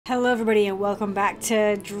Hello everybody and welcome back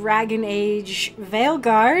to Dragon Age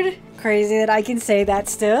Veilguard. Crazy that I can say that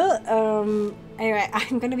still. Anyway,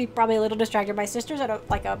 I'm gonna be probably a little distracted. My sister's at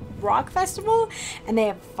a rock festival and they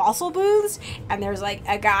have fossil booths and there's like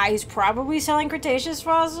a guy who's probably selling Cretaceous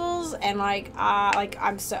fossils and I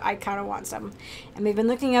kind of want some. And we've been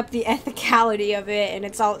looking up the ethicality of it and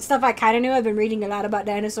it's all stuff I kind of knew. I've been reading a lot about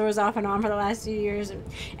dinosaurs off and on for the last few years and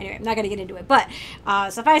anyway, I'm not gonna get into it, but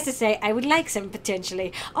suffice to say, I would like some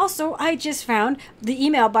potentially. Also, I just found the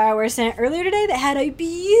email BioWare sent earlier today that had a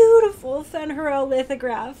beautiful Fen'Harel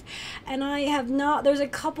lithograph, and I have not. There's a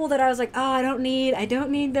couple that I was like, oh, I don't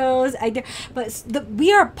need those. But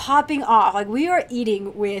we are popping off. Like we are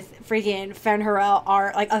eating with freaking Fen'Harel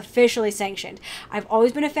art, like officially sanctioned. I've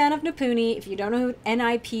always been a fan of Nipuni. If you don't know who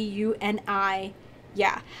Nipuni,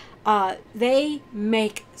 yeah. They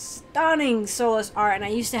make stunning Solus art, and I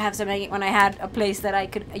used to have some when I had a place that I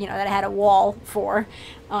could, that I had a wall for,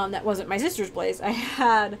 that wasn't my sister's place. I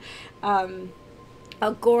had,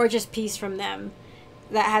 a gorgeous piece from them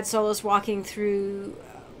that had Solus walking through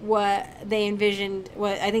what they envisioned,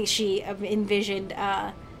 what I think she envisioned,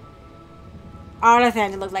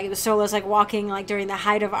 Arlathan to look like. It was Solus like walking like during the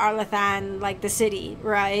height of Arlathan, like the city,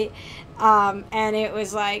 right? And it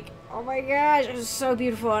was like, oh my gosh, it was so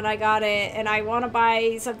beautiful, and I got it, and I want to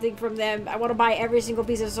buy something from them. I want to buy every single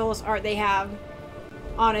piece of Solus art they have,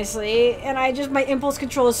 honestly, and my impulse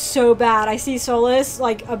control is so bad. I see Solus,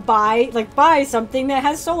 buy something that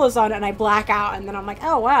has Solus on it, and I black out, and then I'm like,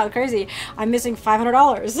 oh wow, crazy, I'm missing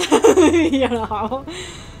 $500, you know?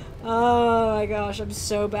 Oh my gosh, I'm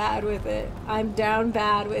so bad with it. I'm down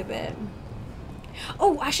bad with it.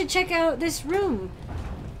 Oh, I should check out this room.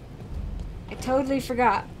 I totally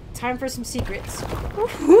forgot. Time for some secrets.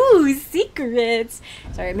 Ooh, secrets!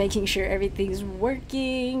 Sorry, making sure everything's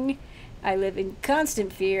working. I live in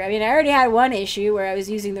constant fear. I mean, I already had one issue where I was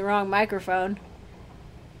using the wrong microphone.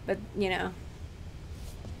 But,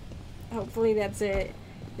 hopefully that's it.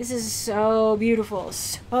 This is so beautiful.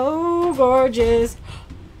 So gorgeous.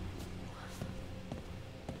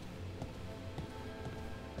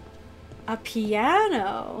 A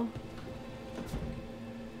piano.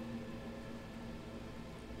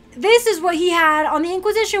 This is what he had on the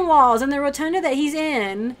Inquisition walls and the rotunda that he's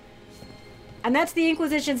in. And that's the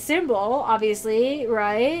Inquisition symbol, obviously,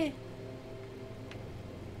 right?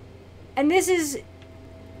 And this is...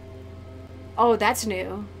 Oh, that's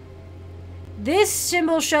new. This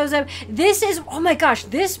symbol shows up... This is... Oh my gosh,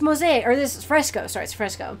 this mosaic, or this fresco, sorry, it's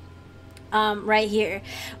fresco. Right here,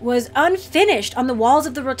 was unfinished on the walls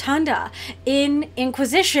of the rotunda in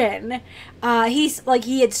Inquisition.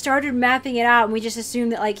 He had started mapping it out, and we just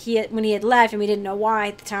assumed that when he had left, and we didn't know why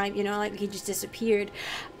at the time, he just disappeared.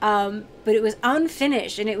 But it was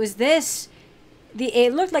unfinished, and it was this.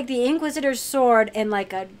 It looked like the Inquisitor's sword and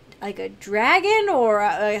like a dragon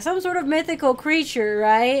or some sort of mythical creature,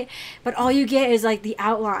 right? But all you get is like the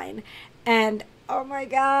outline, and oh my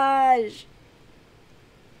gosh.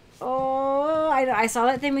 Oh, I saw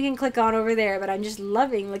that thing we can click on over there, but I'm just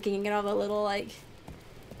loving looking at all the little,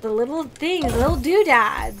 the little things, the little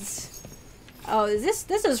doodads. Oh, this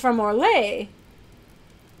is from Orlais.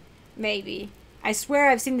 Maybe. I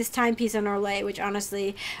swear I've seen this timepiece on Orlais, which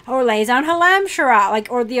honestly, Orlais is on Halam Sharal,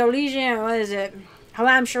 or the Orlesian, what is it?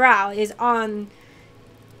 Halam Sharal is on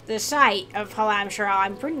the site of Halam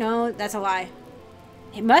Sharal. No, that's a lie.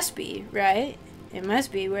 It must be, right? It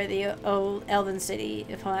must be where the old elven city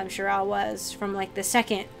of Halam Sharal was from the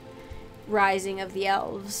second rising of the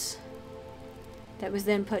elves that was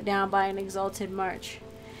then put down by an exalted march.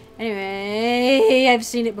 Anyway, I've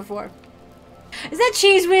seen it before. Is that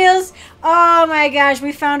cheese wheels? Oh my gosh,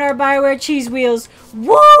 we found our BioWare cheese wheels.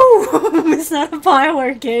 Woo! It's not a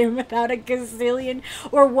BioWare game without a gazillion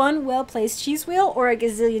or one well-placed cheese wheel or a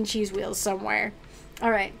gazillion cheese wheels somewhere.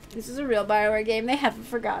 Alright, this is a real BioWare game. They haven't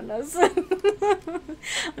forgotten us.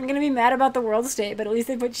 I'm gonna be mad about the world state, but at least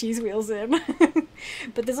they put cheese wheels in.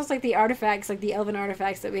 But this looks like the artifacts, like the elven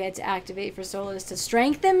artifacts that we had to activate for Solus to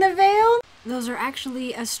strengthen the veil. Those are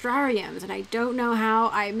actually astrariums, and I don't know how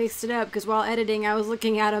I mixed it up, because while editing I was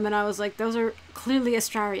looking at them and I was like, those are clearly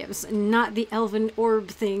astrariums, not the elven orb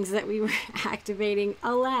things that we were activating,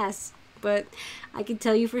 alas. But I can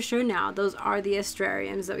tell you for sure now, those are the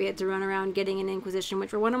astrariums that we had to run around getting in Inquisition,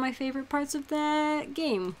 which were one of my favorite parts of that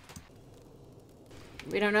game.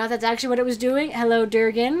 We don't know if that's actually what it was doing. Hello,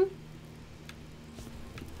 Durgan.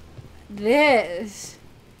 This.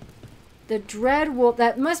 The Dread Wolf.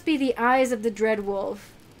 That must be the eyes of the Dread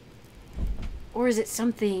Wolf. Or is it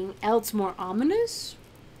something else more ominous?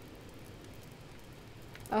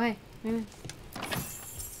 Oh, hey.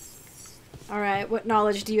 Alright, what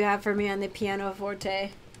knowledge do you have for me on the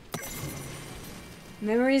pianoforte?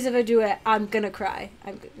 Memories of a duet. I'm gonna cry.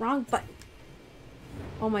 Wrong button.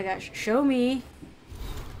 Oh my gosh. Show me.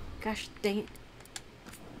 Gosh dang it.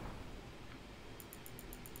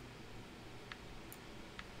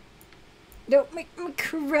 Don't make me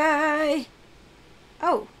cry.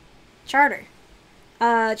 Oh. Charter.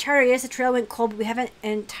 Charter, yes, the trail went cold, but we haven't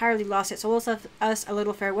entirely lost it. So we'll send us a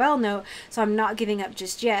little farewell note, so I'm not giving up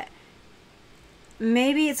just yet.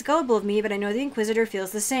 Maybe it's gullible of me, but I know the Inquisitor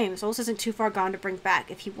feels the same. Solus isn't too far gone to bring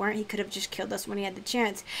back. If he weren't, he could have just killed us when he had the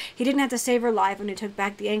chance. He didn't have to save her alive when he took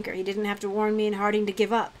back the anchor. He didn't have to warn me and Harding to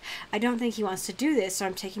give up. I don't think he wants to do this, so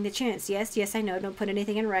I'm taking the chance. Yes, I know. Don't put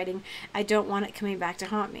anything in writing. I don't want it coming back to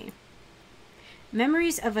haunt me.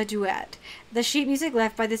 Memories of a duet. The sheet music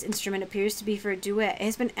left by this instrument appears to be for a duet. It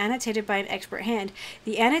has been annotated by an expert hand.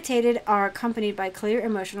 The annotated are accompanied by clear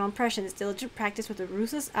emotional impressions, diligent practice with a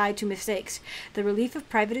ruthless eye to mistakes, the relief of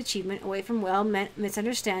private achievement away from well-meant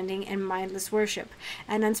misunderstanding and mindless worship,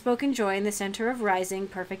 an unspoken joy in the center of rising,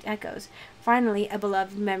 perfect echoes. Finally, a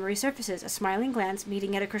beloved memory surfaces, a smiling glance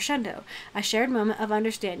meeting at a crescendo, a shared moment of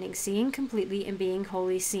understanding, seeing completely and being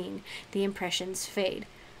wholly seen. The impressions fade.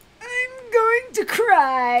 I'm going to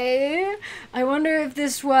cry. I wonder if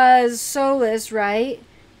this was Solus, right?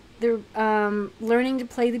 They're learning to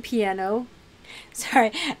play the piano.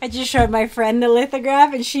 Sorry, I just showed my friend the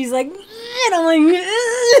lithograph, and she's like, and I'm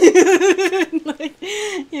like,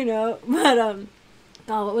 you know. But oh,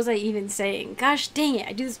 what was I even saying? Gosh dang it,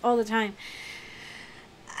 I do this all the time.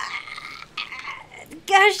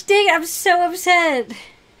 Gosh dang it, I'm so upset.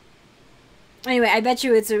 Anyway, I bet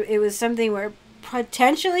you it was something where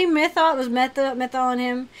potentially Mythal, it was Mythal and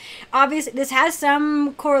him. Obviously, this has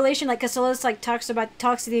some correlation, like Casillas like talks to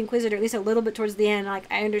the Inquisitor at least a little bit towards the end. Like,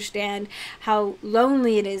 I understand how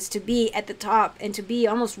lonely it is to be at the top and to be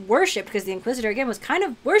almost worshipped, because the Inquisitor again was kind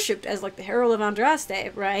of worshipped as like the herald of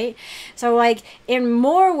Andraste, right? So like in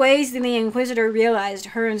more ways than the Inquisitor realized,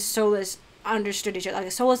 her and Solus understood each other.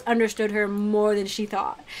 Like Solus understood her more than she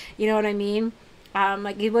thought. You know what I mean?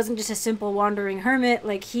 Like, he wasn't just a simple wandering hermit.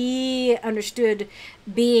 Like, he understood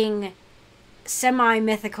being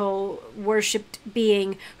semi-mythical, worshipped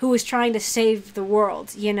being who was trying to save the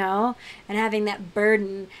world, you know? And having that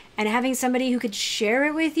burden. And having somebody who could share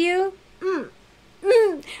it with you.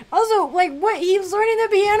 Also, like, what? He was learning the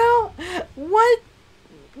piano? What?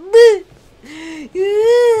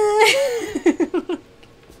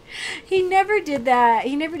 He never did that.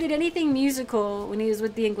 He never did anything musical when he was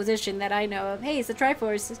with the Inquisition that I know of. Hey, it's the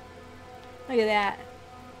Triforce. Look at that.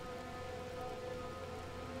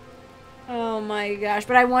 Oh my gosh.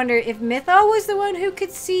 But I wonder if Mythal was the one who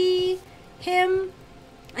could see him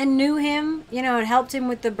and knew him, you know, and helped him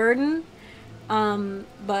with the burden.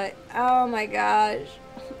 But, oh my gosh.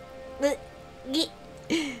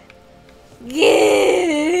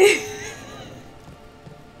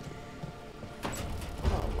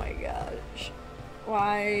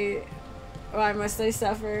 Why must I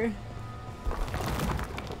suffer?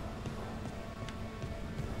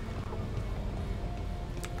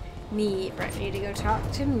 Neve. Right, I need to go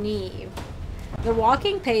talk to Neve. The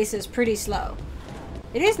walking pace is pretty slow.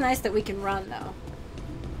 It is nice that we can run, though.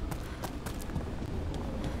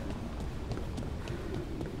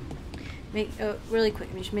 Really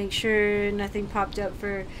quick, just make sure nothing popped up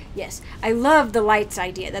for... Yes, I love the lights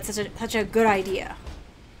idea. That's such a good idea.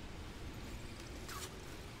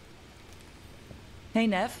 Hey,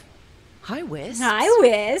 Nev. Hi, Wisps. Hi,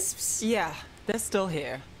 Wisps. Yeah, they're still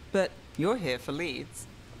here. But you're here for leads.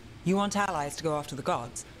 You want allies to go after the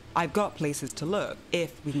gods. I've got places to look,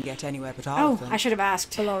 if we can get anywhere but all of them. I should have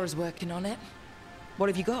asked. Laura's working on it. What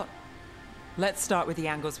have you got? Let's start with the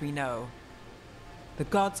angles we know. The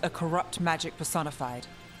gods are corrupt magic personified.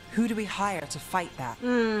 Who do we hire to fight that?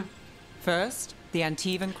 First, the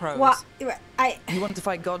Antivan Crows. What? You want to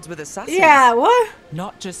fight gods with assassins? Yeah, what?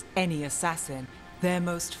 Not just any assassin. Their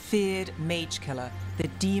most feared mage killer, the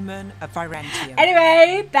demon of Virantium.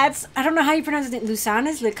 Anyway, that's, I don't know how you pronounce it.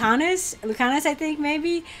 Lucanus, I think,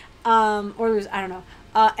 maybe. I don't know.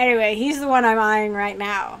 Anyway, he's the one I'm eyeing right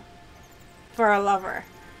now for a lover.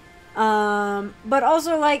 But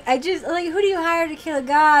also, like, I just, like, who do you hire to kill a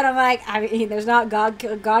god? I'm like, I mean, there's not god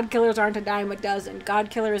killers aren't a dime a dozen.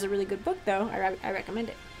 God Killer is a really good book, though. I recommend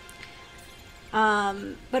it.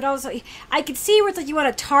 But also, I could see where it's like you want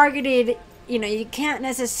a targeted, you know, you can't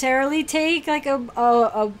necessarily take like an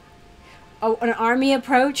army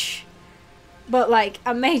approach, but like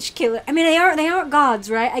a mage killer. I mean, they aren't gods,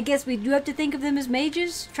 right? I guess we do have to think of them as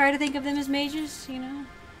mages. Try to think of them as mages, you know.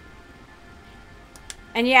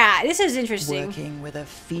 And yeah, this is interesting. Working with a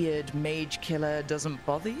feared mage killer doesn't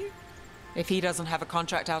bother you? If he doesn't have a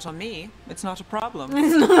contract out on me, it's not a problem.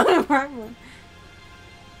 It's not a problem.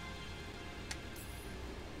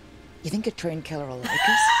 You think a trained killer will like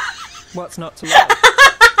us? What's not to like?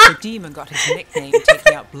 The demon got his nickname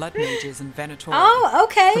taking out blood mages and Venatori. Oh,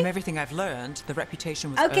 okay. From everything I've learned, the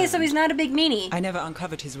reputation was Okay, so earned. he's not a big meanie. I never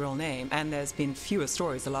uncovered his real name, and there's been fewer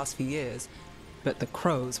stories the last few years. But the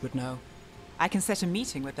crows would know. I can set a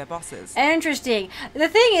meeting with their bosses. Interesting. The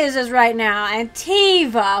thing is right now,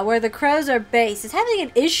 Antiva, where the crows are based, is having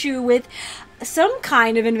an issue with some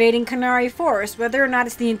kind of invading Kunari force. Whether or not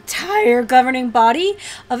it's the entire governing body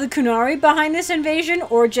of the Kunari behind this invasion,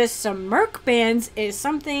 or just some merc bands, is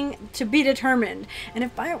something to be determined. And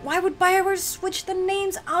if why would BioWare switch the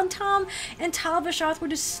names? Antam and Tal Vashoth were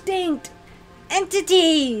distinct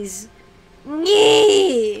entities.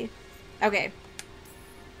 Yee. Okay.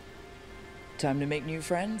 Time to make new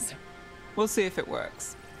friends. We'll see if it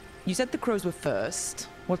works. You said the crows were first.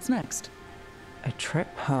 What's next? A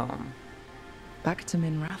trip home. Back to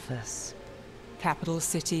Minrathous. Capital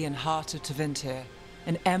city and heart of Tevinter.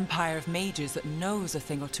 An empire of mages that knows a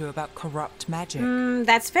thing or two about corrupt magic.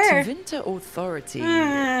 That's fair. Tevinter authority.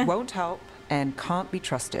 Won't help and can't be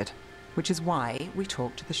trusted. Which is why we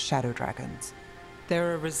talk to the Shadow Dragons.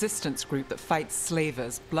 They're a resistance group that fights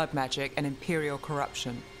slavers, blood magic, and imperial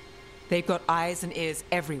corruption. They've got eyes and ears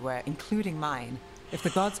everywhere, including mine. If the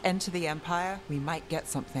gods enter the Empire, we might get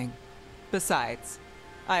something. Besides,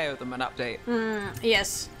 I owe them an update.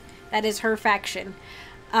 Yes, that is her faction.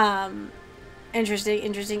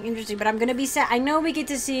 Interesting. But I'm gonna be sad. I know we get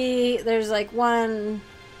to see, there's like one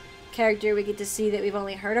character we get to see that we've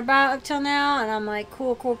only heard about up till now, and I'm like,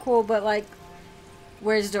 cool. But like,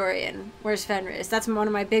 where's Dorian? Where's Fenris? That's one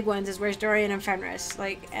of my big ones, is where's Dorian and Fenris?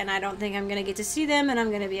 Like, and I don't think I'm gonna get to see them, and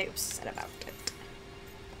I'm gonna be upset about it.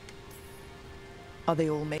 Are they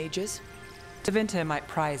all mages? Tevinter might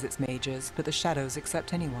prize its mages, but the Shadows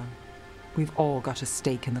accept anyone. We've all got a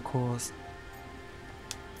stake in the cause.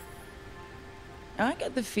 I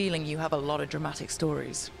get the feeling you have a lot of dramatic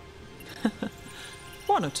stories.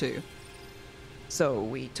 One or two. So,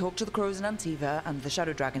 we talked to the crows in Antiva and the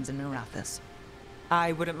Shadow Dragons in Minrathous.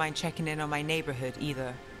 I wouldn't mind checking in on my neighborhood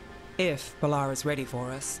either. If Balara's ready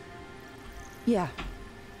for us. Yeah.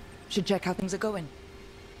 Should check how things are going.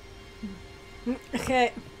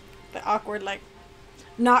 Okay. The awkward, like,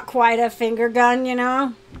 not quite a finger gun, you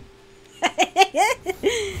know?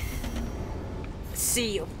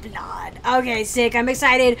 Sea of blood. Okay, sick. I'm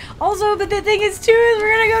excited. Also, but the thing is, too, is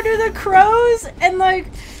we're gonna go do the crows, and, like,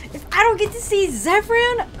 if I don't get to see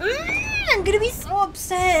Zephyrin, I'm gonna be so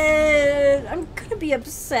upset. I'm gonna be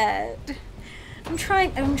upset. I'm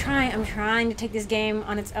trying to take this game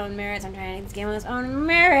on its own merits.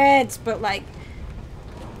 But, like,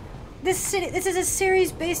 this is a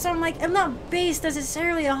series based on, like, and not based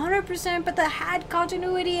necessarily 100%, but that had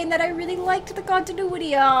continuity and that I really liked the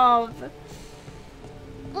continuity of.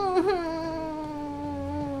 I'm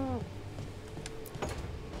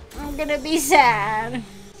gonna be sad.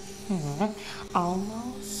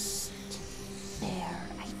 Almost there.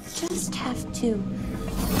 I just have to.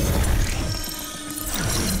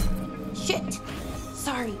 Shit!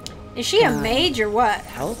 Sorry. Is she a mage or what?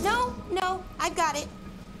 Help? No, I've got it.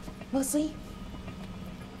 Mostly.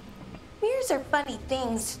 Mirrors are funny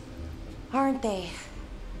things, aren't they?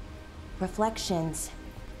 Reflections.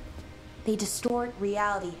 They distort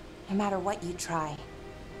reality, no matter what you try.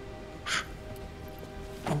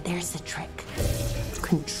 And there's the trick.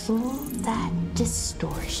 Control that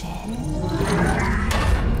distortion.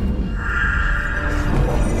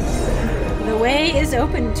 The way is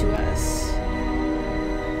open to us.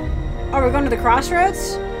 Oh, we're going to the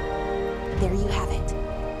Crossroads? There you have it.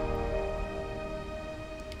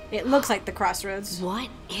 It looks like the Crossroads. What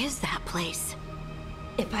is that place?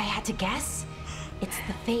 If I had to guess, it's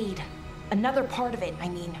the Fade. Another part of it, I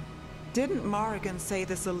mean. Didn't Morrigan say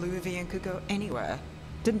this Eluvian could go anywhere?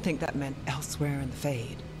 Didn't think that meant elsewhere in the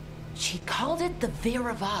Fade. She called it the Vir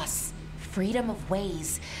of Us. Freedom of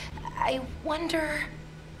ways. I wonder...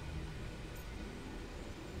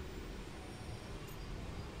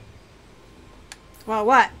 Well,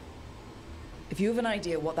 what? If you have an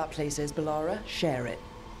idea what that place is, Balara, share it.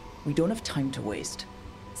 We don't have time to waste.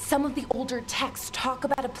 Some of the older texts talk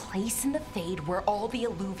about a place in the Fade where all the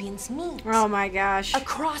Eluvians meet. Oh my gosh. A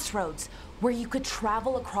crossroads where you could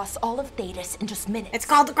travel across all of Thedas in just minutes. It's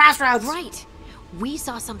called the Crossroads. Right. We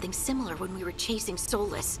saw something similar when we were chasing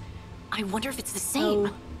Solus. I wonder if it's the same.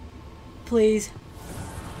 Oh, please.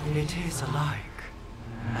 It is alike,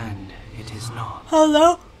 and it is not.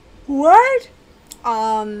 Hello? What?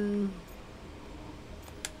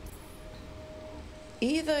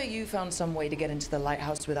 Either you found some way to get into the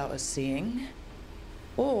lighthouse without us seeing,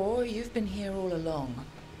 or you've been here all along.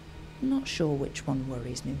 Not sure which one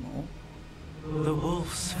worries me more. The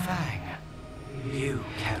wolf's fang. You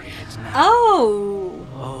carry it now. Oh!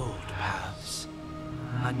 Old paths.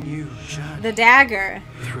 A new journey. The dagger.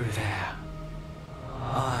 Through there.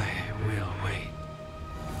 I will wait.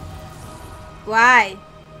 Why?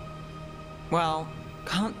 Well,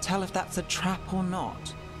 can't tell if that's a trap or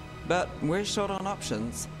not. But we're short on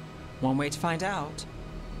options. One way to find out.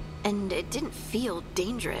 And it didn't feel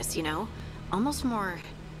dangerous, you know? Almost more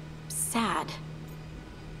sad.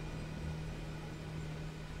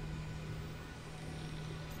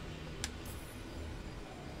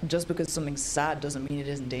 Just because something's sad doesn't mean it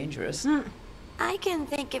isn't dangerous. I can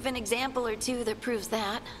think of an example or two that proves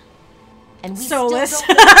that. And we Soulless.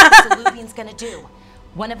 still don't know what this Eluvian's gonna do.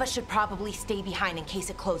 One of us should probably stay behind in case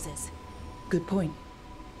it closes. Good point.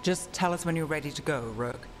 Just tell us when you're ready to go,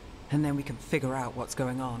 Rook. And then we can figure out what's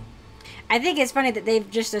going on. I think it's funny that they've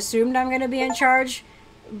just assumed I'm gonna be in charge.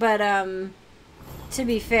 But, to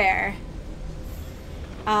be fair...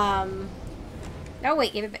 Oh,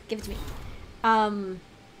 wait, give it to me.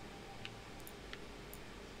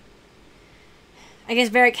 I guess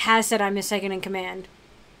Varric has said I'm his second in command.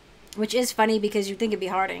 Which is funny because you'd think it'd be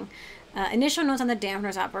Harding. Initial notes on the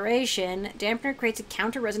Dampener's operation. Dampener creates a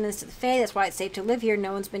counter-resonance to the Fae. That's why it's safe to live here.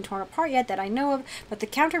 No one's been torn apart yet that I know of. But the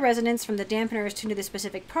counter-resonance from the Dampener is tuned to the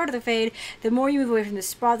specific part of the Fade. The more you move away from the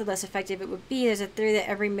spot, the less effective it would be. There's a theory that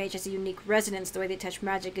every mage has a unique resonance. The way they touch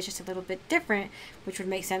magic is just a little bit different, which would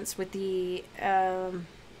make sense with the...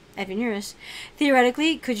 Advenurus.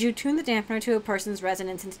 Theoretically, could you tune the dampener to a person's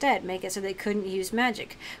resonance instead? Make it so they couldn't use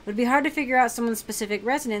magic. Would be hard to figure out someone's specific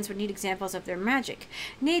resonance. Would need examples of their magic.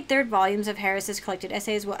 Need third volumes of Harris's collected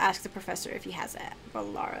essays. We'll ask the professor if he has that. But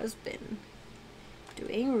Lara's been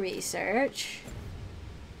doing research.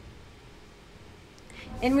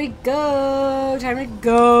 And we go! Time to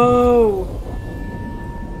go!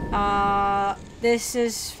 This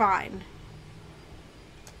is fine.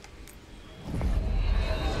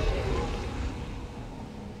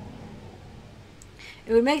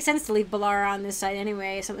 It would make sense to leave Balara on this side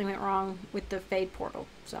anyway if something went wrong with the Fade portal.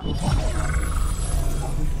 So,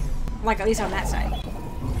 like, at least on that side.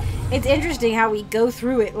 It's interesting how we go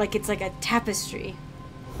through it like it's like a tapestry.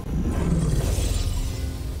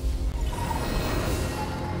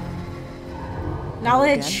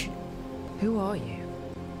 Knowledge. Again? Who are you?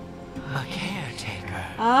 A caretaker.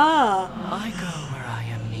 Ah. I go where I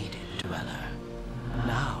am needed, Dweller.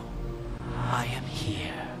 Now, I am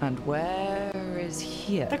here. And where is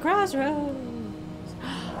here? The Crossroads.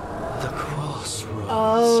 The Crossroads.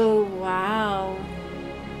 Oh, wow.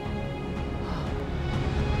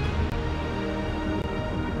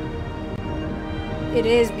 It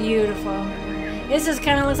is beautiful. This just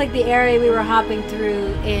kind of looks like the area we were hopping through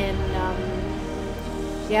in,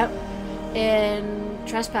 in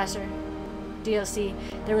Trespasser DLC.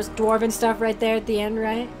 There was dwarven stuff right there at the end,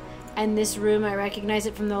 right? And this room, I recognize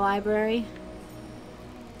it from the library.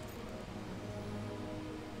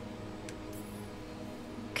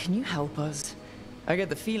 Can you help us? I get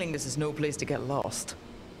the feeling this is no place to get lost.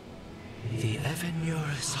 The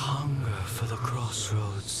Evenurus hunger for the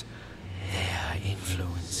Crossroads. Their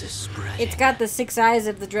influence is spreading. It's got the 6 eyes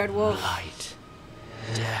of the Dread Wolf. Light,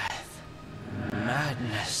 death,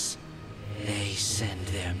 madness. They send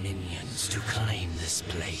their minions to claim this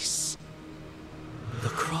place. The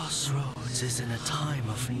Crossroads is in a time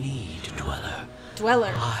of need, Dweller.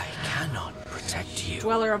 Dweller. I cannot protect you.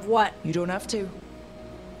 Dweller of what? You don't have to.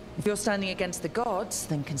 If you're standing against the gods,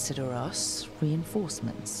 then consider us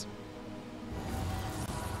reinforcements.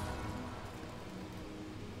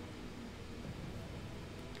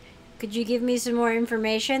 Could you give me some more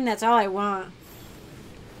information? That's all I want.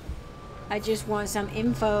 I just want some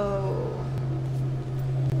info.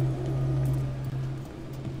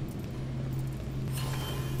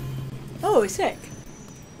 Oh, sick.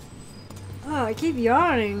 Oh, I keep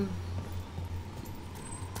yawning.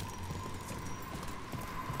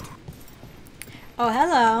 Oh,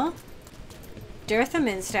 hello.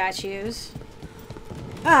 Dirthaman statues.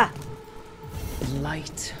 Ah!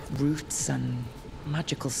 Light, roots, and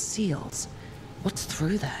magical seals. What's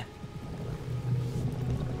through there?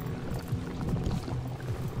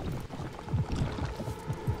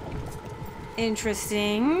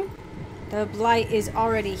 Interesting. The blight is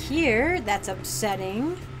already here. That's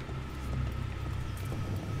upsetting.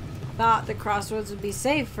 Thought the Crossroads would be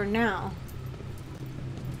safe for now.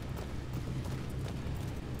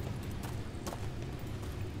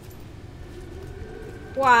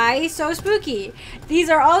 Why so spooky? These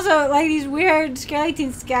are also like these weird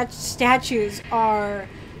skeleton statues are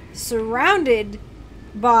surrounded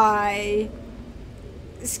by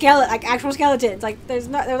like actual skeletons. Like there's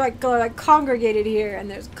not, they're like congregated here, and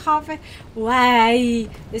there's coffin. Why?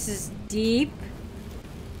 This is deep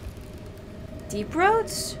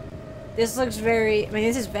roads. This looks very. I mean,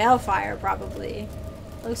 this is Veilfire probably.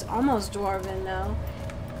 Looks almost dwarven though.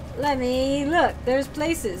 Let me look. There's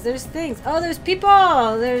places. There's things. Oh, there's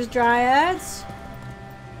people. There's dryads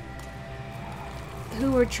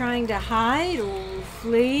who were trying to hide or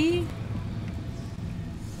flee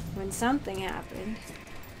when something happened.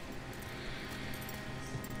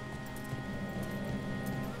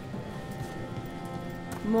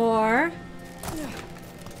 More.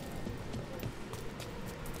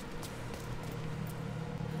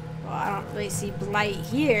 Well, I don't really see blight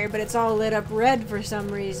here, but it's all lit up red for some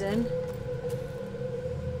reason.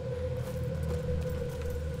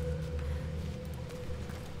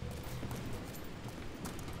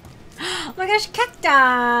 Oh my gosh,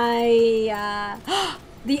 cacti!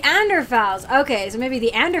 The Anderfels. Okay, so maybe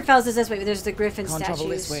the Anderfels is this way, but there's the griffin Can't statues. travel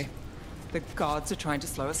this way. The guards are trying to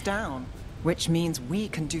slow us down, which means we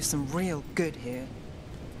can do some real good here.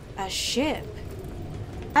 A ship.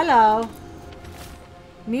 Hello.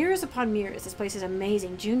 Mirrors upon mirrors. This place is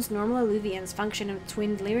amazing. June's normal Eluvians function of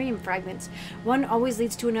twin lyrium fragments. One always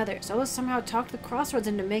leads to another. Solus somehow talked the Crossroads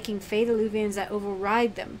into making fade Eluvians that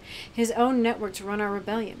override them. His own network to run our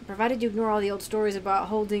rebellion. Provided you ignore all the old stories about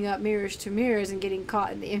holding up mirrors to mirrors and getting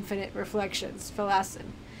caught in the infinite reflections.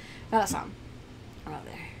 Philasson. Oh,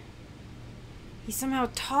 there. He somehow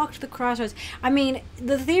talked the Crossroads. I mean,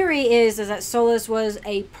 the theory is that Solus was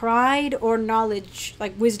a pride or knowledge,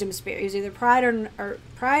 like wisdom spirit. He was either pride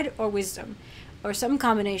or wisdom, or some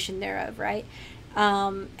combination thereof, right?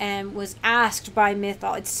 And was asked by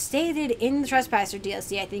Mythal. It's stated in the Trespasser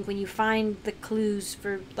DLC, I think, when you find the clues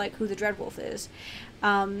for like who the Dreadwolf is,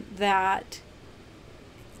 that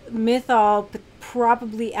Mythal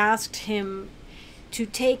probably asked him to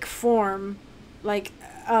take form, like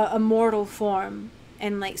a mortal form,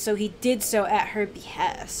 and like so he did so at her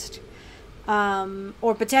behest,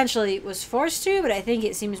 or potentially was forced to, but I think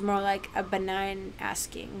it seems more like a benign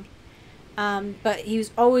asking. But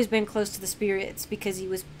he's always been close to the spirits because he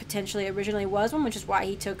was potentially originally was one, which is why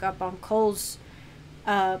he took up on Cole's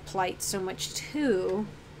plight so much too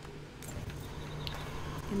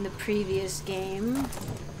in the previous game.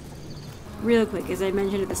 Real quick, as I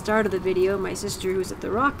mentioned at the start of the video, my sister, who's at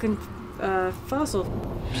the Rock and Fossil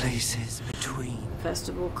Places between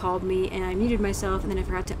Festival, called me, and I muted myself, and then I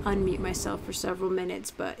forgot to unmute myself for several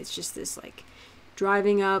minutes. But it's just this like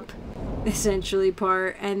driving up essentially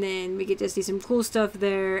part, and then we get to see some cool stuff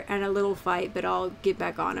there and a little fight, but I'll get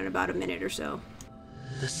back on in about a minute or so.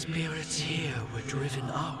 the spirits here were driven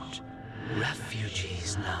out,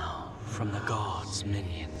 refugees now from the gods'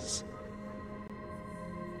 minions.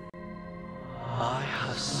 I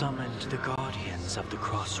have summoned the guardians of the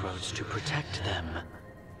Crossroads to protect them.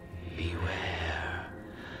 Beware.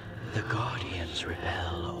 The guardians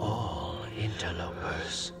repel all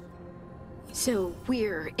interlopers. So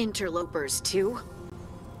we're interlopers too?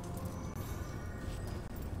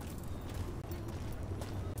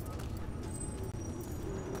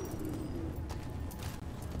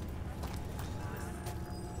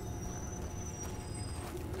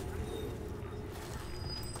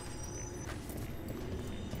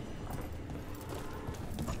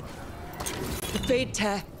 Fade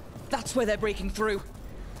tear. That's where they're breaking through.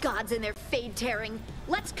 Gods and their fade tearing.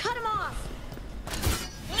 Let's cut them off!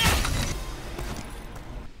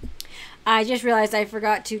 I just realized I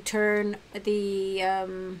forgot to turn the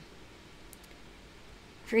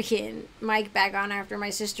freaking mic back on after my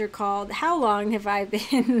sister called. How long have I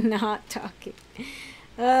been not talking?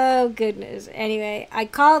 Oh goodness. Anyway, I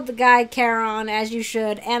called the guy Charon, as you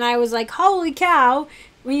should, and I was like, holy cow,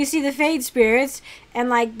 when you see the Fade Spirits, and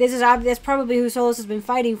like this is obvious, that's probably who Solus has been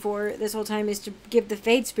fighting for this whole time, is to give the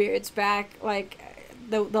Fade Spirits back, like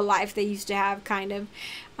the life they used to have, kind of.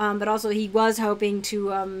 But also he was hoping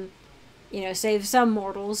to you know, save some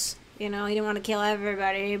mortals. You know, he didn't want to kill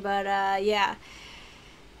everybody, but yeah.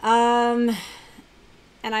 And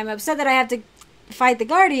I'm upset that I have to fight the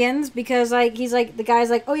Guardians because, like, he's like, the guy's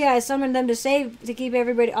like, oh yeah, I summoned them to keep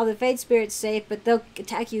everybody, all the Fade Spirits safe, but they'll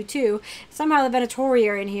attack you too. Somehow the Venatori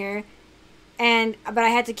are in here, but I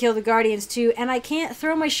had to kill the Guardians too, and I can't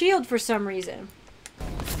throw my shield for some reason.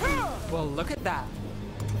 Well, look at that.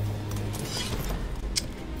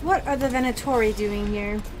 What are the Venatori doing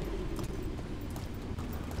here?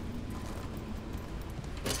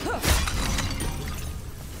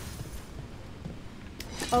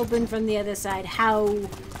 Open from the other side. How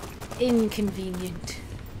inconvenient.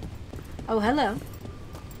 Oh, hello.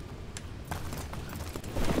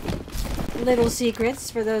 Little secrets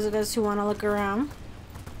for those of us who want to look around.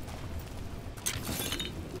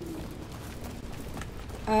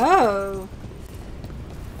 Oh.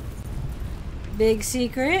 Big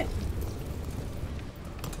secret.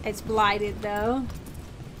 It's blighted though.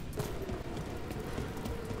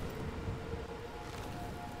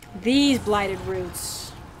 These blighted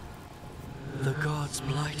roots. The gods'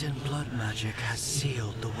 blight and blood magic has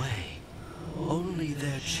sealed the way. Only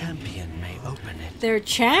their champion may open it. Their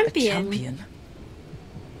champion? A champion?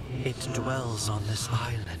 It dwells on this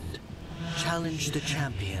island. Challenge the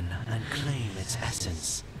champion and claim its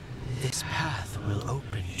essence. This path will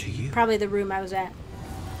open to you. Probably the room I was at.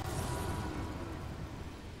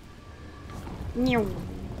 Yeah.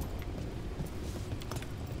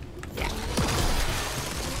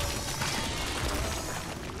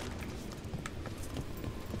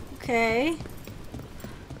 Okay.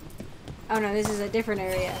 Oh no, this is a different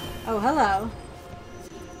area. Oh, hello.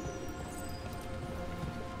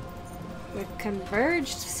 The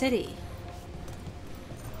converged city.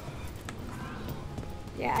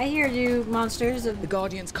 Yeah, I hear you, monsters of The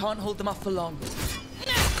Guardians can't hold them off for long.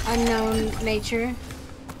 unknown nature.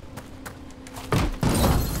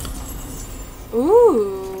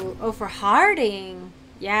 Ooh. Oh, for Harding.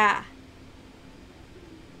 Yeah.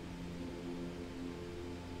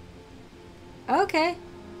 Okay.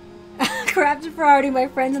 Crafted for Harding by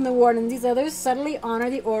friends in the Warden. These others subtly honor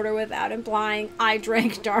the order without implying I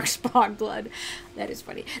drank darkspawn blood. That is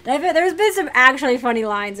funny. There's been some actually funny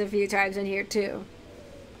lines a few times in here too.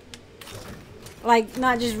 Like,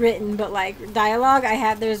 not just written, but like dialogue.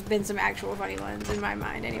 There's been some actual funny ones in my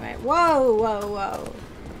mind anyway. Whoa, whoa, whoa.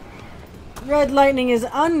 Red lightning is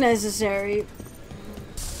unnecessary.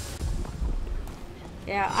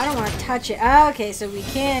 Yeah, I don't want to touch it. Oh, okay, so we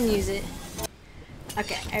can use it.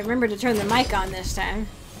 Okay, I remember to turn the mic on this time.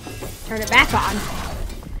 Turn it back on.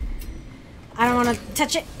 I don't want to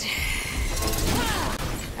touch it.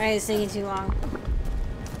 Alright, it's taking too long.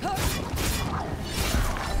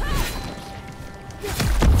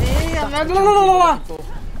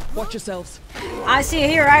 Watch yourselves. I see,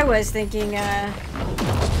 here I was thinking,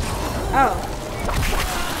 oh.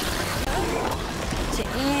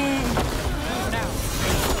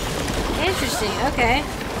 Interesting, okay.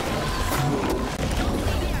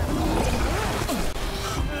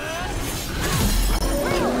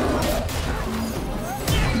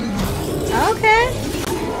 Okay.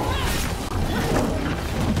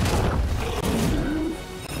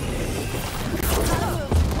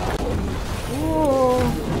 Ooh.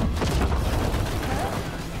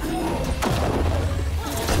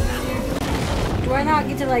 Do I not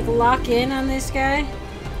get to like lock in on this guy?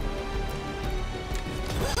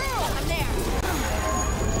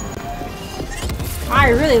 I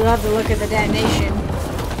really love the look of the detonation.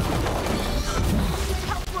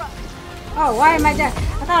 Oh, why am I dead?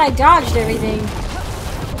 I thought I dodged everything.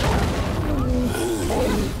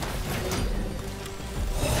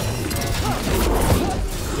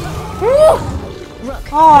 Look,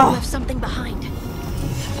 Oh. you left something behind.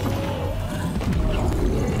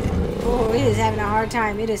 Oh, it is having a hard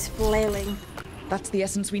time. It is flailing. That's the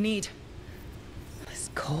essence we need. It's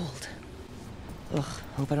cold. Ugh,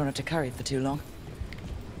 hope I don't have to carry it for too long.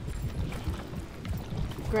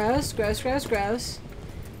 Gross, gross, gross, gross.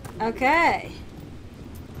 Okay.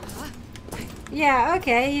 Yeah,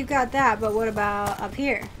 okay, you've got that, but what about up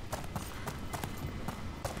here?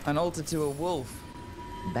 An altar to a wolf.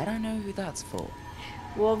 Bet I know who that's for.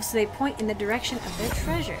 Wolves, they point in the direction of their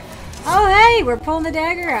treasure. Oh, hey, we're pulling the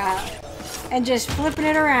dagger out. And just flipping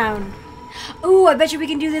it around. Ooh, I bet you we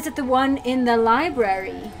can do this at the one in the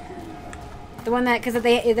library. The one that, because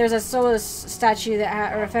there's a Solus statue,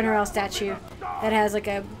 that or a Fenrirel statue, that has like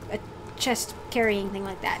a chest carrying thing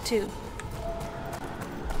like that, too.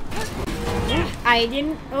 I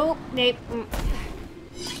didn't, oh, nope.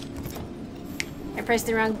 I pressed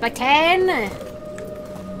the wrong button.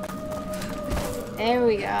 There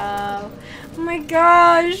we go. Oh my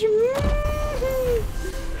gosh.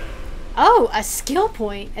 Oh, a skill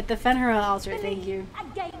point at the Fenrirel altar. Thank you.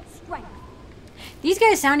 These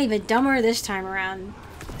guys sound even dumber this time around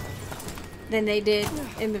than they did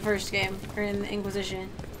in the first game, or in the Inquisition.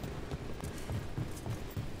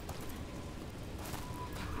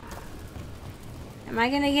 Am I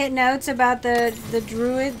gonna get notes about the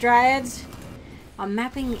dryads? I'm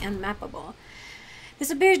mapping the unmappable. This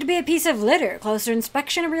appears to be a piece of litter. Closer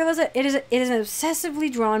inspection reveals it is an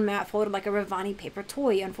obsessively drawn map folded like a Ravani paper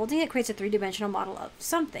toy. Unfolding it creates a three-dimensional model of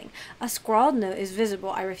something. A scrawled note is visible.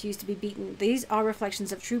 I refuse to be beaten. These are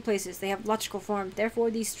reflections of true places. They have logical form. Therefore,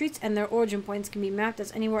 these streets and their origin points can be mapped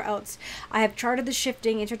as anywhere else. I have charted the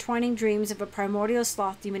shifting, intertwining dreams of a primordial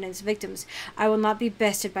sloth demon and its victims. I will not be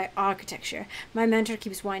bested by architecture. My mentor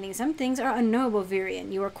keeps whining. Some things are unknowable,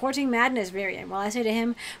 Virian. You are courting madness, Virian. While I say to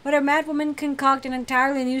him, would a madwoman concoct an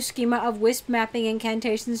entirely new schema of wisp mapping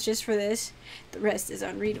incantations just for this? The rest is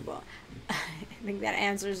unreadable. I think that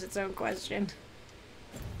answers its own question.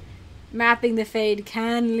 Mapping the Fade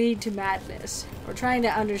can lead to madness. Or trying to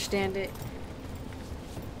understand it.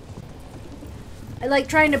 I like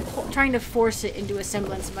trying to force it into a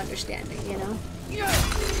semblance of understanding, you know?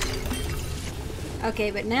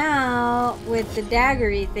 Okay, but now with the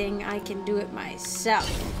daggery thing, I can do it myself.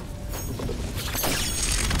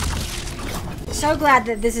 So glad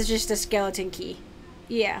that this is just a skeleton key.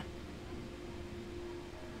 Yeah.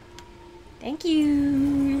 Thank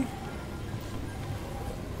you.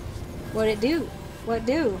 What'd it do? What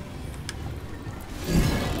do?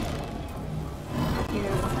 You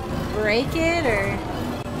know, break it or?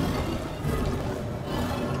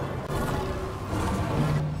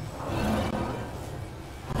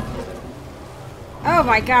 Oh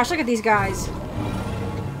my gosh, look at these guys.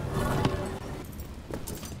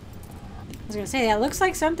 I was gonna say, that looks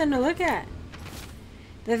like something to look at.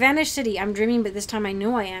 The vanished city. I'm dreaming, but this time I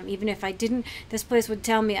know I am. Even if I didn't, this place would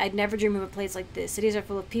tell me I'd never dream of a place like this. Cities are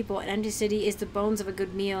full of people. An empty city is the bones of a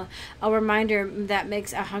good meal. A reminder that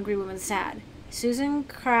makes a hungry woman sad. Susan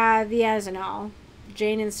Kraviazanol.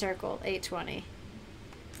 Jane encircled. 820.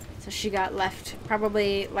 So she got left.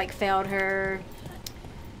 Probably, like, failed her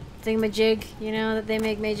thingamajig, you know, that they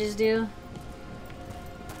make mages do.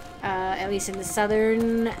 At least in the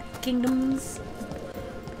southern kingdoms.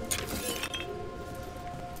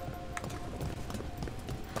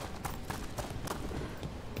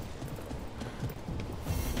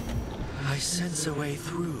 I sense a way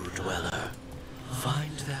through, Dweller.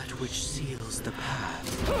 Find that which seals the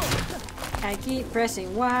path. I keep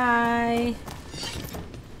pressing Y.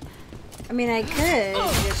 I mean, I could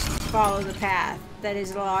just follow the path that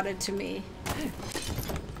is allotted to me.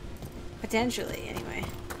 Potentially, anyway.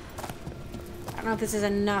 I don't know if this is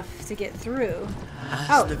enough to get through.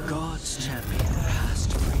 As the gods' champion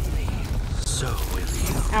passed freely, so will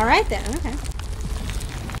you. Alright then, okay.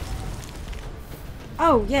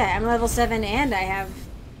 Oh yeah, I'm level 7 and I have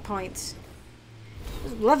points.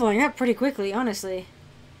 Leveling up pretty quickly, honestly.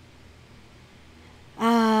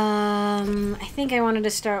 I think I wanted to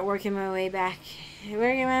start working my way back.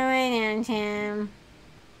 Working my way downtown.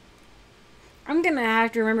 I'm gonna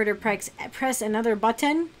have to remember to press another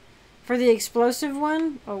button for the explosive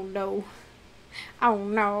one. Oh no. Oh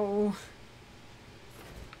no.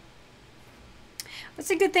 It's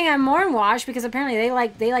a good thing I'm Mornwash because apparently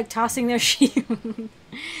they like tossing their shield.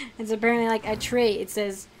 It's apparently like a trait. It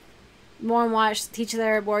says Mornwash teach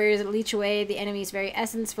their warriors to leech away the enemy's very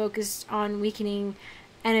essence, focused on weakening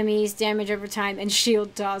enemies, damage over time, and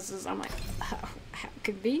shield tosses. I'm like, oh, how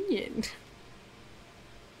convenient.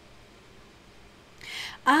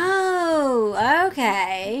 Oh,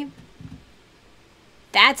 okay.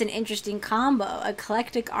 That's an interesting combo.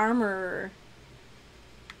 Eclectic Armorer.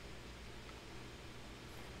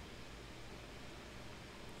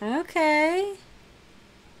 Okay.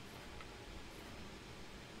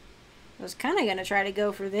 I was kind of going to try to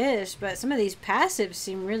go for this, but some of these passives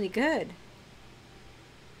seem really good.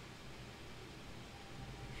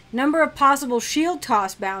 Number of possible shield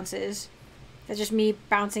toss bounces. That's just me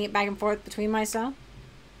bouncing it back and forth between myself.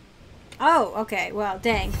 Oh, okay. Well,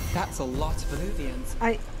 dang. That's a lot of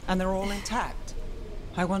Eluvians. And they're all intact.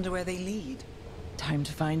 I wonder where they lead. Time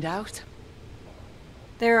to find out.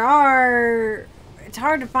 There are... It's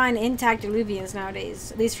hard to find intact Eluvians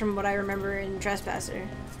nowadays. At least from what I remember in Trespasser.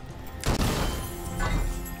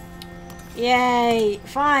 Yay!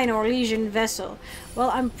 Fine, Orlesian vessel.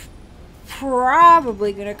 Well, I'm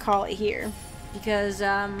probably gonna call it here. Because,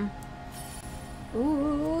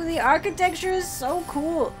 ooh, the architecture is so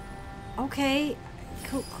cool. Okay.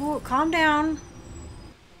 Cool. Calm down.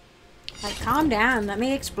 Like, calm down. Let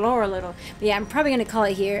me explore a little. But yeah, I'm probably going to call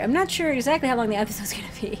it here. I'm not sure exactly how long the episode's going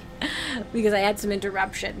to be. Because I had some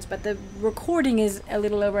interruptions. But the recording is a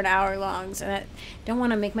little over an hour long. So I don't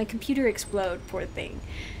want to make my computer explode, poor thing.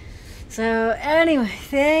 So, anyway,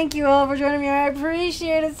 thank you all for joining me. I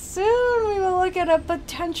appreciate it. Soon we will look at a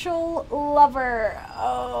potential lover.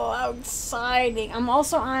 Oh, how exciting. I'm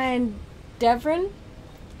also on Devrin.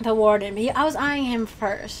 the warden. I was eyeing him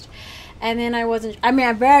first. And then I wasn't... I mean,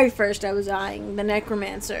 at very first I was eyeing the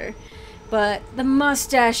necromancer. But the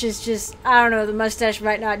mustache is just... I don't know, the mustache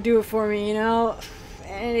might not do it for me, you know?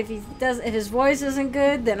 And if his voice isn't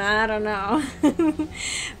good, then I don't know.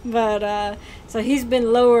 But, so he's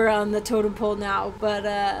been lower on the totem pole now. But,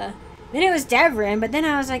 then it was Devrin. But then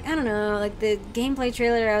I was like, I don't know. Like, the gameplay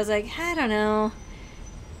trailer, I was like, I don't know.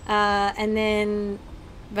 And then...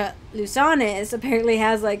 But Lusanis apparently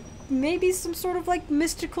has, like, maybe some sort of, like,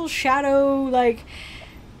 mystical shadow, like,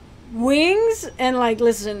 wings. And, like,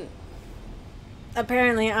 listen...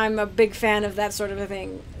 Apparently, I'm a big fan of that sort of a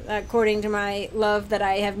thing. According to my love that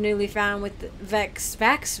I have newly found with Vex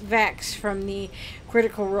from the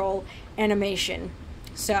Critical Role animation.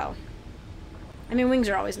 So, I mean, wings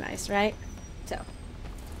are always nice, right? So,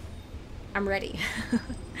 I'm ready.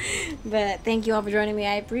 But thank you all for joining me.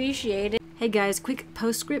 I appreciate it. Hey guys, quick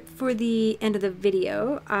postscript for the end of the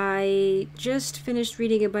video. I just finished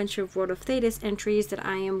reading a bunch of World of Thetis entries that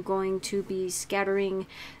I am going to be scattering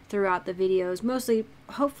throughout the videos, mostly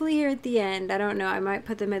hopefully here at the end. I don't know, I might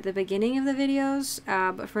put them at the beginning of the videos,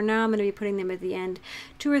 but for now I'm going to be putting them at the end.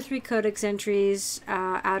 2 or 3 codex entries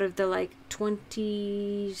out of the like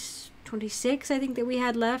 26 I think that we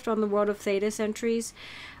had left on the World of Thetis entries.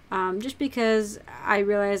 Just because I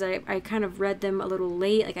realized I kind of read them a little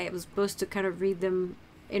late. Like I was supposed to kind of read them,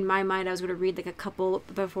 in my mind I was going to read like a couple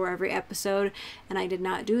before every episode, and I did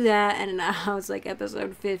not do that, and now it's like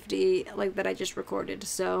episode 50 like that I just recorded.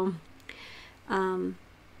 So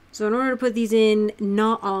so in order to put these in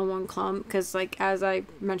not all in one clump, because like as I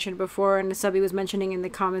mentioned before and Subby was mentioning in the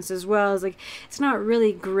comments as well, is like it's not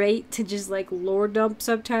really great to just like lore dump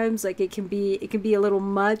sometimes. Like it can be a little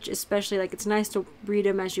much, especially like it's nice to read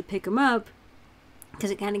them as you pick them up,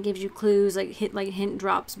 because it kind of gives you clues, like hint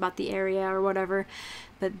drops about the area or whatever.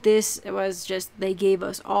 But this was just, they gave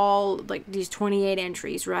us all like these 28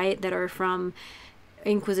 entries, right, that are from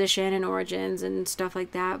Inquisition and Origins and stuff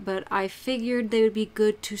like that, but I figured they would be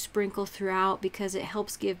good to sprinkle throughout because it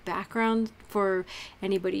helps give background for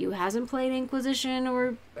anybody who hasn't played Inquisition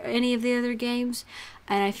or any of the other games.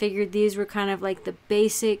 And I figured these were kind of like the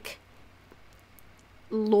basic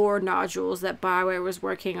lore nodules that BioWare was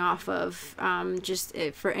working off of, just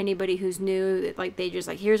for anybody who's new. Like they just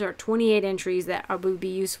like, here's our 28 entries that would be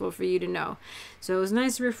useful for you to know. So it was a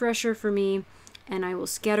nice refresher for me, and I will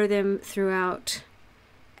scatter them throughout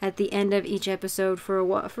at the end of each episode for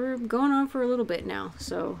going on for a little bit now.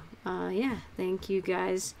 So yeah, thank you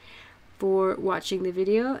guys for watching the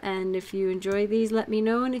video, and if you enjoy these, let me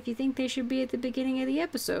know, and if you think they should be at the beginning of the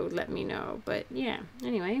episode, let me know. But yeah,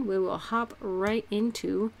 anyway, we will hop right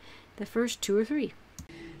into the first 2 or 3.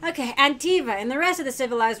 Okay, Antiva. In the rest of the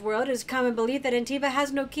civilized world, it is common belief that Antiva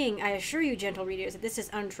has no king. I assure you, gentle readers, that this is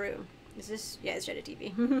untrue. Is this? Yeah, it's Jeddah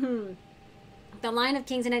TV. The line of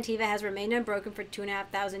kings in Antiva has remained unbroken for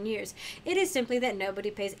 2,500 years. It is simply that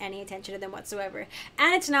nobody pays any attention to them whatsoever.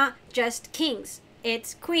 And it's not just kings.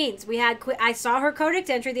 It's queens. I saw her codex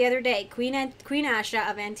entry the other day. Queen Asha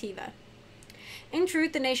of Antiva. In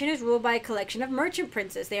truth, the nation is ruled by a collection of merchant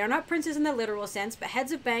princes. They are not princes in the literal sense, but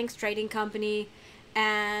heads of banks, trading company,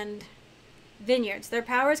 and vineyards. Their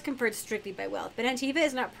power is conferred strictly by wealth, but Antiva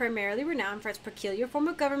is not primarily renowned for its peculiar form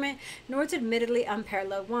of government, nor its admittedly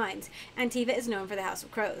unparalleled wines. Antiva is known for the House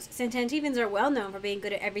of Crows. Since Antivans are well known for being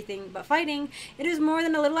good at everything but fighting, it is more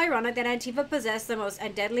than a little ironic that Antiva possess the most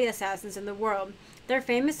deadly assassins in the world. Their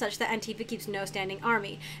fame is such that Antiva keeps no standing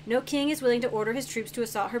army. No king is willing to order his troops to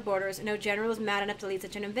assault her borders, and no general is mad enough to lead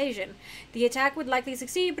such an invasion. The attack would likely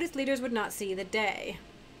succeed, but its leaders would not see the day.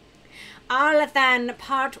 Arlathan,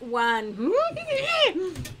 Part 1.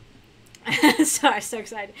 Sorry, so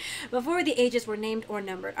excited. Before the ages were named or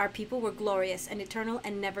numbered, our people were glorious and eternal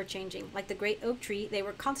and never changing. Like the great oak tree, they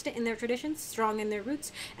were constant in their traditions, strong in their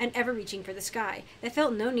roots, and ever reaching for the sky. They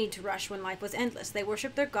felt no need to rush when life was endless. They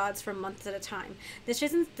worshipped their gods for months at a time.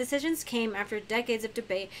 Decisions came after decades of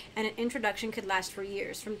debate, and an introduction could last for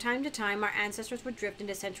years. From time to time, our ancestors would drift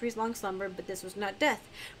into centuries-long slumber, but this was not death,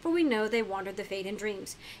 for we know they wandered the fate in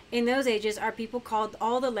dreams. In those ages, our people called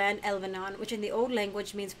all the land Elvenon, which in the old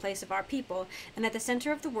language means place of our people, and at the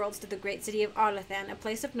center of the world stood the great city of Arlathan, a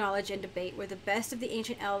place of knowledge and debate where the best of the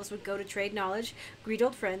ancient elves would go to trade knowledge, greet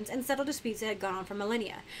old friends, and settle disputes that had gone on for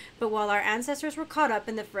millennia. But while our ancestors were caught up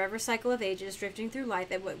in the forever cycle of ages, drifting through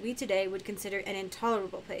life at what we today would consider an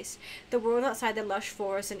intolerable place, the world outside the lush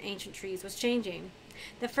forests and ancient trees was changing.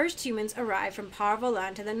 The first humans arrived from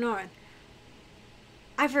Parvolan to the north.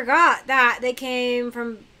 I forgot that they came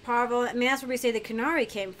from Parvolan. I mean, that's where we say the Canary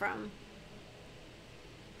came from.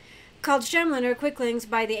 Called Shemlin or Quicklings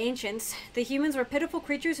by the ancients, the humans were pitiful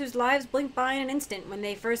creatures whose lives blinked by in an instant. When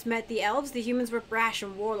they first met the elves, the humans were brash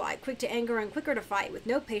and warlike, quick to anger and quicker to fight, with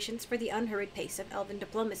no patience for the unhurried pace of elven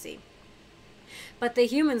diplomacy. But the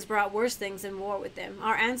humans brought worse things than war with them.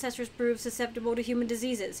 Our ancestors proved susceptible to human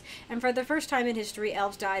diseases, and for the first time in history,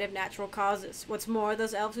 elves died of natural causes. What's more,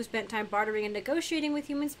 those elves who spent time bartering and negotiating with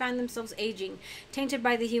humans found themselves aging, tainted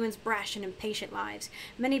by the humans' brash and impatient lives.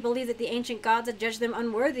 Many believe that the ancient gods had judged them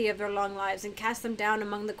unworthy of their long lives and cast them down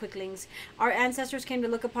among the quicklings. Our ancestors came to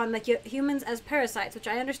look upon the humans as parasites, which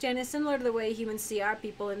I understand is similar to the way humans see our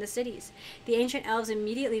people in the cities. The ancient elves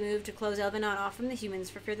immediately moved to close Elvenon off from the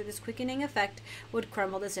humans for fear that this quickening effect would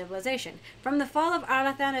crumble the civilization. From the fall of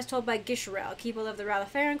Arlathan as told by Gisharel, keeper of the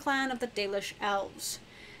Ralafaran clan of the Dalish elves.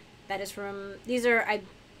 That is from, these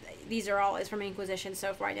are all is from Inquisition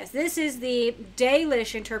so far, yes. This is the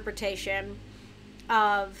Dalish interpretation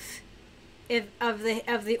of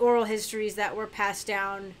the oral histories that were passed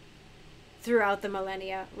down throughout the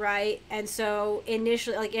millennia, right? And so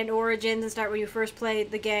initially, like in Origins and start when you first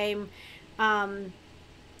played the game, and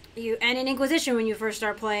in Inquisition when you first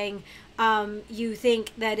start playing, you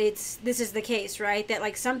think that this is the case, right? That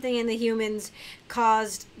like something in the humans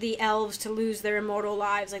caused the elves to lose their immortal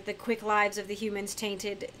lives, like the quick lives of the humans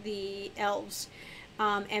tainted the elves,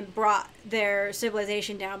 and brought their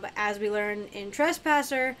civilization down. But as we learn in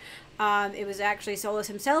Trespasser, it was actually Solus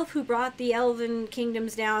himself who brought the elven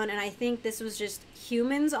kingdoms down, and I think this was just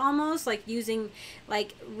humans almost, like using,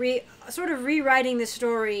 like, sort of rewriting the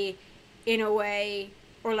story in a way,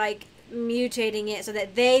 or like mutating it so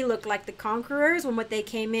that they look like the conquerors when what they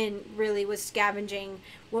came in really was scavenging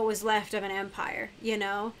what was left of an empire, you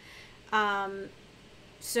know?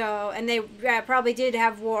 So, and they probably did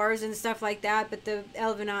have wars and stuff like that, but the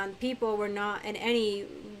Elvenon people were not in any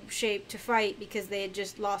shape to fight because they had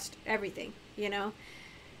just lost everything, you know?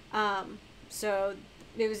 So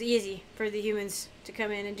it was easy for the humans to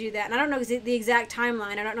come in and do that. And I don't know the exact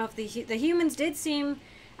timeline. I don't know if the humans did seem...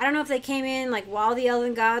 I don't know if they came in like while the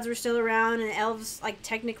elven gods were still around and the elves like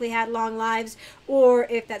technically had long lives, or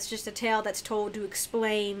if that's just a tale that's told to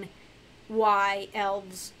explain why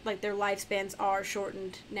elves, like their lifespans are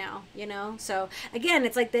shortened now, you know? So again,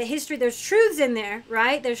 it's like the history, there's truths in there,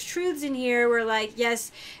 right? There's truths in here where like,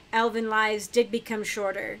 yes, elven lives did become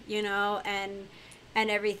shorter, you know, and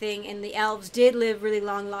everything, and the elves did live really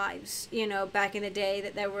long lives, you know, back in the day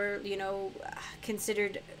that they were, you know,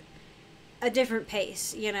 considered a different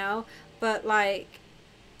pace, you know, but like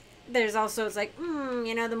there's also, it's like,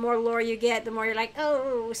 you know, the more lore you get, the more you're like,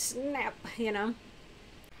 oh snap, you know.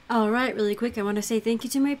 Alright, really quick, I want to say thank you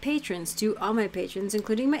to my patrons, to all my patrons,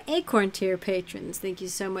 including my Acorn tier patrons. Thank you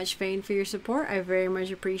so much, Fane, for your support. I very much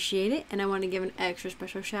appreciate it. And I want to give an extra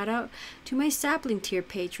special shout out to my Sapling tier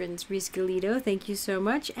patrons, Reese Galito, thank you so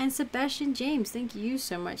much, and Sebastian James, thank you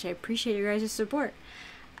so much. I appreciate your guys' support.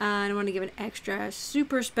 And I want to give an extra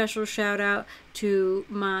super special shout out to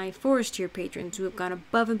my Forest tier patrons who have gone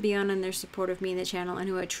above and beyond in their support of me and the channel, and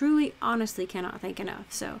who I truly, honestly cannot thank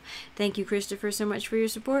enough. So thank you, Christopher, so much for your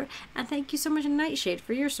support, and thank you so much, Nightshade,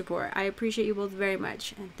 for your support. I appreciate you both very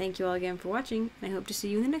much, and thank you all again for watching, and I hope to see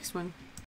you in the next one.